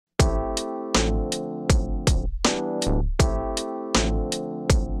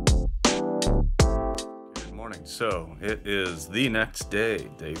So it is the next day,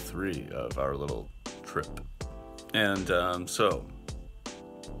 day 3 of our little trip. And so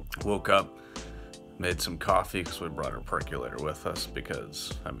woke up, made some coffee because we brought our percolator with us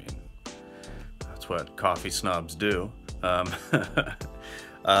because, I mean, that's what coffee snobs do.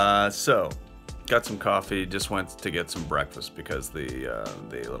 So got some coffee, just went to get some breakfast because the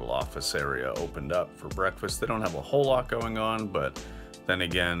little office area opened up for breakfast. They don't have a whole lot going on, but then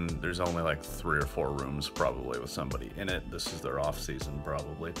again, there's only like 3 or 4 rooms probably with somebody in it. This is their off season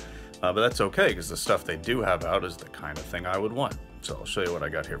probably, but that's okay because the stuff they do have out is the kind of thing I would want. So I'll show you what I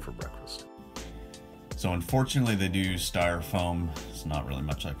got here for breakfast. So unfortunately they do use styrofoam. There's not really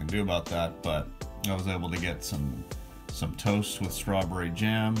much I can do about that, but I was able to get some toast with strawberry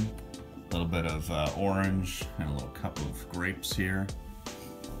jam, a little bit of orange, and a little cup of grapes here.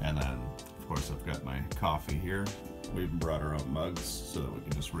 And then, of course, I've got my coffee here. We even brought our own mugs so that we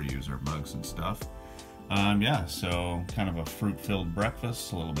can just reuse our mugs and stuff. Yeah, so kind of a fruit-filled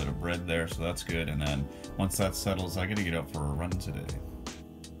breakfast, a little bit of bread there, so that's good. And then once that settles, I gotta get out for a run today.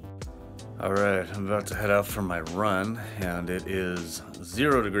 All right, I'm about to head out for my run, and it is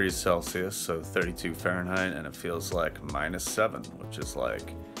 0 degrees Celsius, so 32 Fahrenheit, and it feels like -7, which is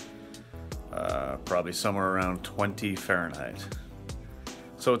like probably somewhere around 20 Fahrenheit.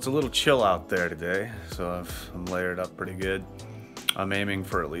 So it's a little chill out there today, so I'm layered up pretty good. I'm aiming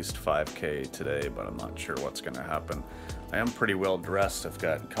for at least 5K today, but I'm not sure what's gonna happen. I am pretty well dressed. I've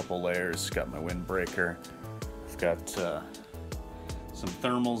got a couple layers, got my windbreaker, I've got some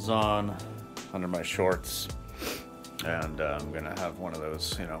thermals on under my shorts, and I'm gonna have one of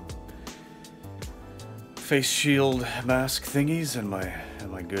those, you know, face shield mask thingies and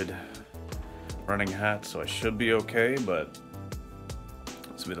my good running hat, so I should be okay. But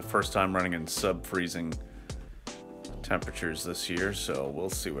this will be the first time running in sub-freezing temperatures this year, so we'll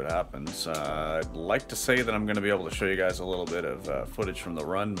see what happens. I'd like to say that I'm going to be able to show you guys a little bit of footage from the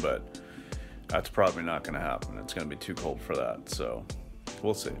run, but that's probably not going to happen. It's going to be too cold for that, so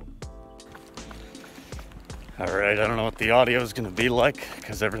we'll see. Alright, I don't know what the audio is going to be like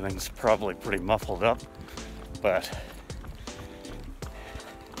because everything's probably pretty muffled up, but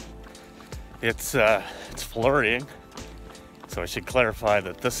it's flurrying. So I should clarify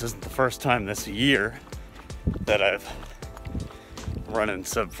that this isn't the first time this year that I've run in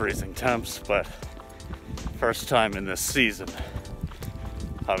sub-freezing temps, but first time in this season.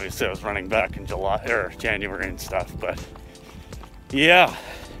 Obviously I was running back in July or January and stuff, but yeah,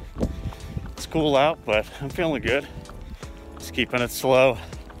 it's cool out, but I'm feeling good. Just keeping it slow.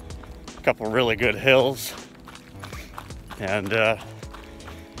 A couple really good hills, and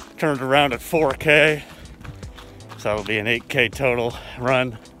turned around at 4K. So that'll be an 8K total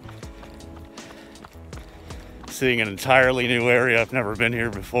run. Seeing an entirely new area. I've never been here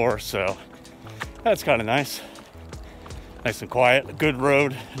before, so that's kind of nice. Nice and quiet, a good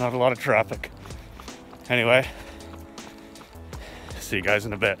road, not a lot of traffic. Anyway, see you guys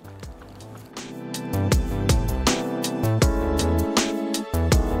in a bit.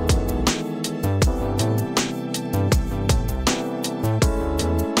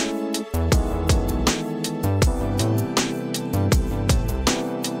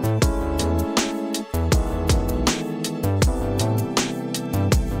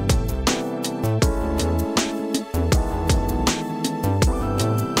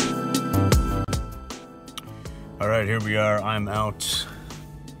 Alright, here we are. I'm out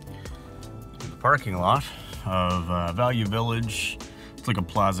in the parking lot of Value Village. It's like a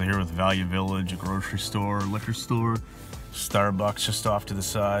plaza here with Value Village, a grocery store, liquor store, Starbucks just off to the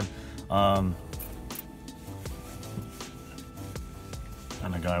side. And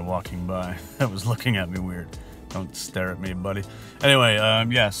a guy walking by that was looking at me weird. Don't stare at me, buddy. Anyway,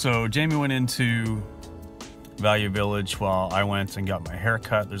 yeah, so Jamie went into Value Village while I went and got my hair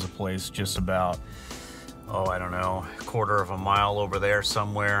cut. There's a place just about, oh, I don't know, a quarter of a mile over there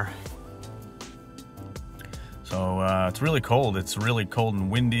somewhere. So it's really cold. It's really cold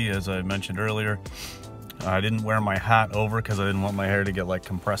and windy, as I mentioned earlier. I didn't wear my hat over because I didn't want my hair to get like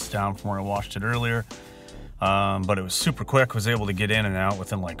compressed down from where I washed it earlier. But it was super quick. I was able to get in and out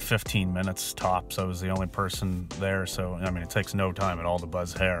within like 15 minutes tops. I was the only person there, so I mean, it takes no time at all to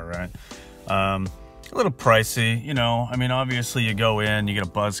buzz hair, right? A little pricey, you know. I mean, obviously you go in, you get a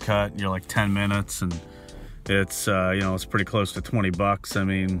buzz cut, you're like 10 minutes, and it's you know, it's pretty close to 20 bucks. I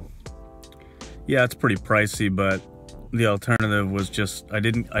mean, yeah, it's pretty pricey, but the alternative was just I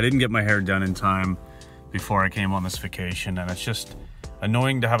didn't get my hair done in time before I came on this vacation, and it's just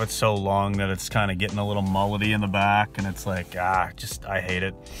annoying to have it so long that it's kind of getting a little mullety in the back, and it's like, I hate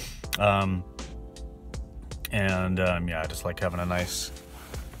it. Yeah, I just like having a nice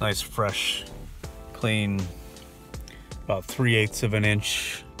fresh, clean about 3/8 of an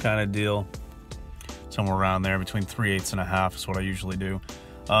inch kind of deal. Somewhere around there, between 3/8 and a half is what I usually do.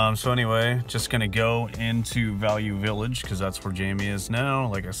 So anyway, just gonna go into Value Village because that's where Jamie is now.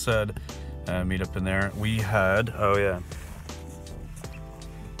 Like I said, meet up in there. We had, oh yeah.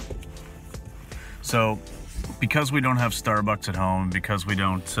 So because we don't have Starbucks at home, because we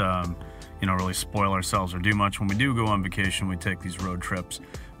don't, you know, really spoil ourselves or do much when we do go on vacation, we take these road trips.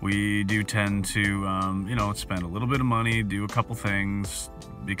 We do tend to, you know, spend a little bit of money, do a couple things,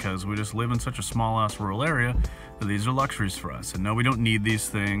 because we just live in such a small-ass rural area that these are luxuries for us. And no, we don't need these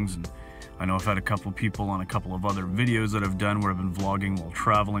things. And I know I've had a couple people on a couple of other videos that I've done where I've been vlogging while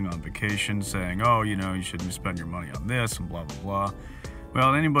traveling on vacation saying, oh, you know, you shouldn't spend your money on this and blah, blah, blah.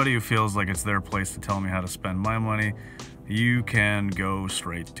 Well, anybody who feels like it's their place to tell me how to spend my money, you can go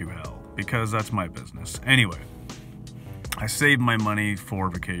straight to hell, because that's my business. Anyway, I save my money for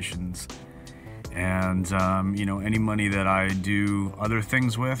vacations, and you know, any money that I do other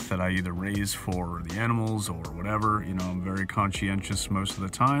things with, that I either raise for the animals or whatever, you know, I'm very conscientious most of the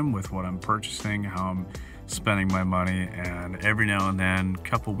time with what I'm purchasing, how I'm spending my money, and every now and then, a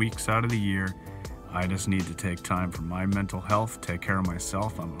couple weeks out of the year, I just need to take time for my mental health, take care of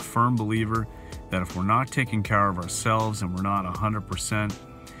myself. I'm a firm believer that if we're not taking care of ourselves and we're not 100%,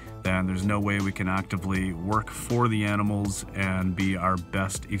 then there's no way we can actively work for the animals and be our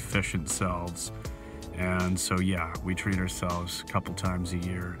best efficient selves. And so yeah, we treat ourselves a couple times a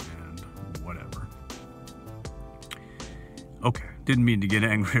year and whatever. Okay, didn't mean to get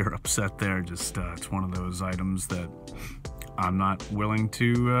angry or upset there, just it's one of those items that I'm not willing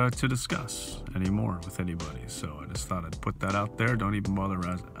to discuss anymore with anybody. So I just thought I'd put that out there. Don't even bother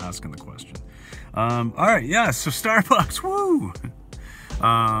asking the question. All right, yeah, so Starbucks, woo!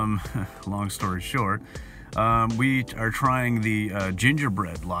 Long story short, we are trying the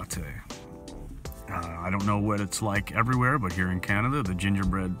gingerbread latte. I don't know what it's like everywhere, but here in Canada, the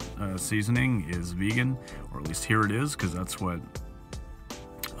gingerbread seasoning is vegan, or at least here it is, because that's what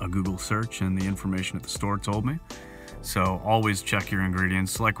a Google search and the information at the store told me. So always check your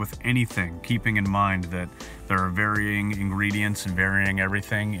ingredients. Like with anything, keeping in mind that there are varying ingredients and varying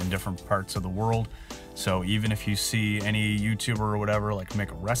everything in different parts of the world. So even if you see any YouTuber or whatever, like make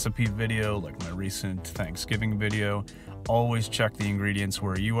a recipe video, like my recent Thanksgiving video, always check the ingredients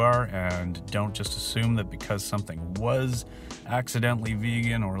where you are, and don't just assume that because something was accidentally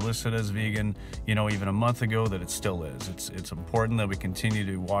vegan or listed as vegan, you know, even a month ago, that it still is. It's important that we continue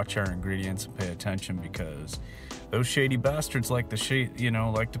to watch our ingredients and pay attention, because those shady bastards like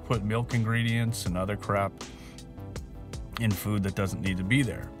to put milk ingredients and other crap in food that doesn't need to be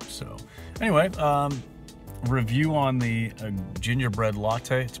there. So anyway, review on the gingerbread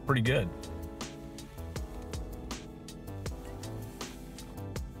latte. It's pretty good.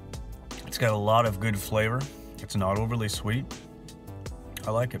 It's got a lot of good flavor. It's not overly sweet.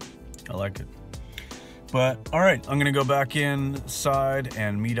 I like it. I like it. But all right, I'm gonna go back inside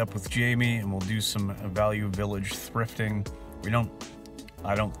and meet up with Jamie, and we'll do some Value Village thrifting.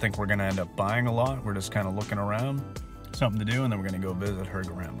 I don't think we're gonna end up buying a lot. We're just kind of looking around, something to do, and then we're gonna go visit her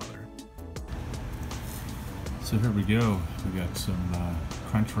grandmother. So here we go. We got some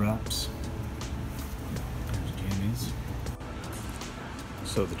crunch wraps. There's Jamie's.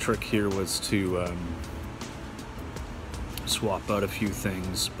 So the trick here was to swap out a few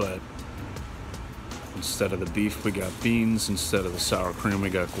things, but instead of the beef, we got beans. Instead of the sour cream, we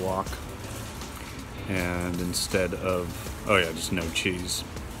got guac. And instead of, oh yeah, just no cheese.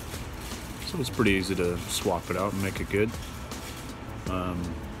 So it's pretty easy to swap it out and make it good.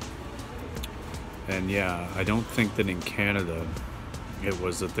 And yeah, I don't think that in Canada it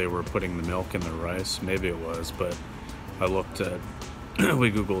was that they were putting the milk in the rice. Maybe it was, but I looked at, we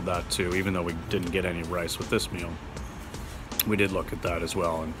Googled that too, even though we didn't get any rice with this meal. We did look at that as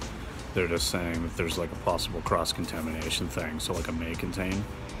well, and they're just saying that there's like a possible cross-contamination thing, so like a may contain.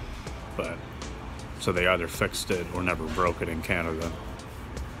 But, so they either fixed it or never broke it in Canada.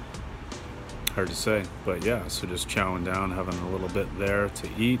 Hard to say, but yeah, so just chowing down, having a little bit there to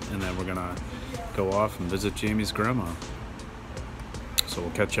eat, and then we're gonna go off and visit Jamie's grandma. So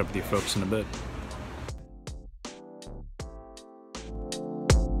we'll catch up with you folks in a bit.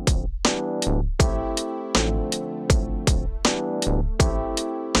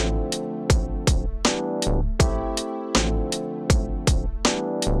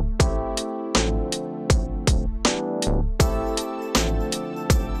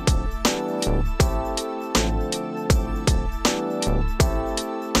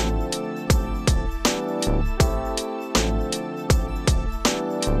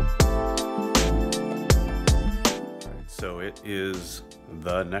 So it is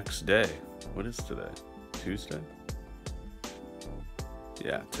the next day. What is today? Tuesday?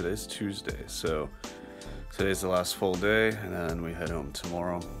 Yeah, today's Tuesday, so today's the last full day, and then we head home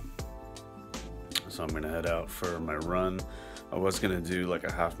tomorrow. So I'm gonna head out for my run. I was gonna do like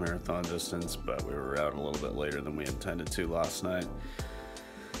a half marathon distance, but we were out a little bit later than we intended to last night.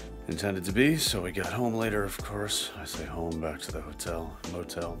 So we got home later, of course. I say home, back to the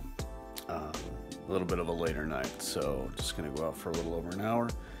motel. A little bit of a later night, so just gonna go out for a little over an hour,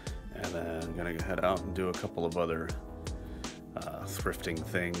 and then I'm gonna head out and do a couple of other thrifting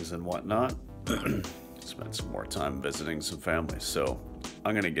things and whatnot. Spend some more time visiting some family. So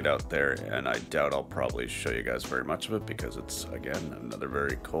I'm gonna get out there, and I doubt I'll probably show you guys very much of it because it's, again, another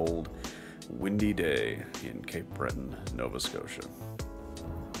very cold, windy day in Cape Breton, Nova Scotia.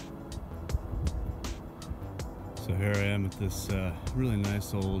 So here I am at this really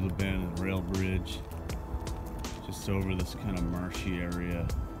nice old abandoned rail bridge just over this kind of marshy area.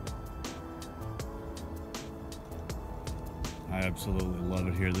 I absolutely love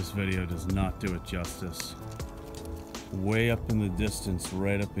it here. This video does not do it justice. Way up in the distance,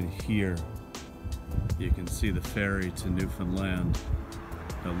 right up in here, you can see the ferry to Newfoundland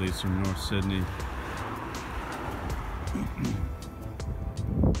that leaves from North Sydney.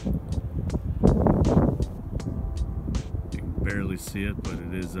 Barely see it, but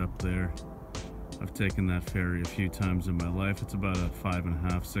it is up there. I've taken that ferry a few times in my life. It's about a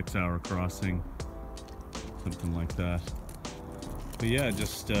 5.5, 6 hour crossing, something like that. But yeah,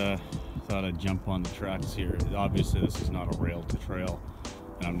 just thought I'd jump on the tracks here. Obviously this is not a rail to trail,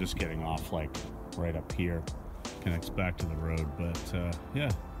 and I'm just getting off like right up here, connects back to the road. But yeah,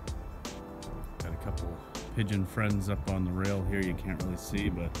 got a couple pigeon friends up on the rail here. You can't really see,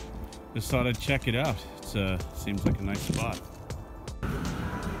 but just thought I'd check it out. It seems like a nice spot.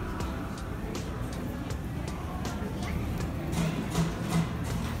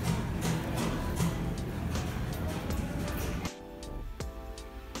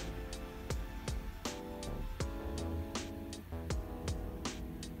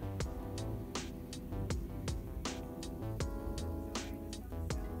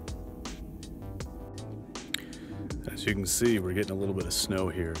 As you can see, we're getting a little bit of snow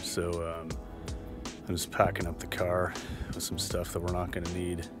here, so I'm just packing up the car with some stuff that we're not going to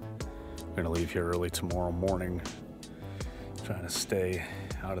need. We're going to leave here early tomorrow morning, trying to stay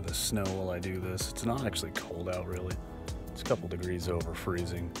out of the snow while I do this. It's not actually cold out, really. It's a couple degrees over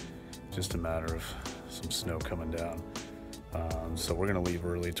freezing, just a matter of some snow coming down. So we're going to leave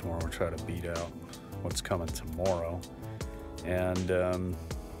early tomorrow and try to beat out what's coming tomorrow, and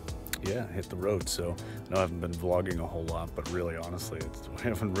yeah, hit the road. So I know I haven't been vlogging a whole lot, but really, honestly, I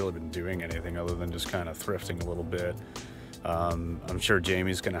haven't really been doing anything other than just kind of thrifting a little bit. I'm sure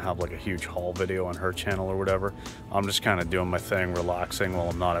Jamie's gonna have like a huge haul video on her channel or whatever. I'm just kind of doing my thing, relaxing while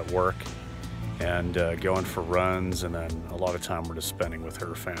I'm not at work, and going for runs, and then a lot of time we're just spending with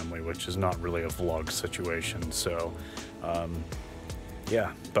her family, which is not really a vlog situation. So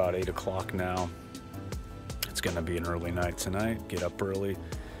yeah, about 8 o'clock now. It's gonna be an early night tonight. Get up early,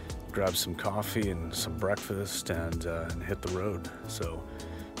 grab some coffee and some breakfast, and hit the road. So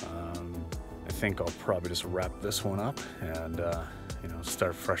I think I'll probably just wrap this one up and you know,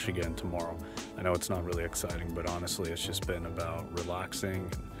 start fresh again tomorrow. I know it's not really exciting, but honestly it's just been about relaxing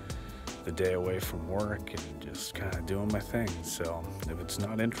and the day away from work and just kind of doing my thing. So if it's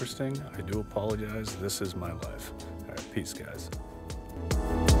not interesting, I do apologize. This is my life. All right, peace, guys.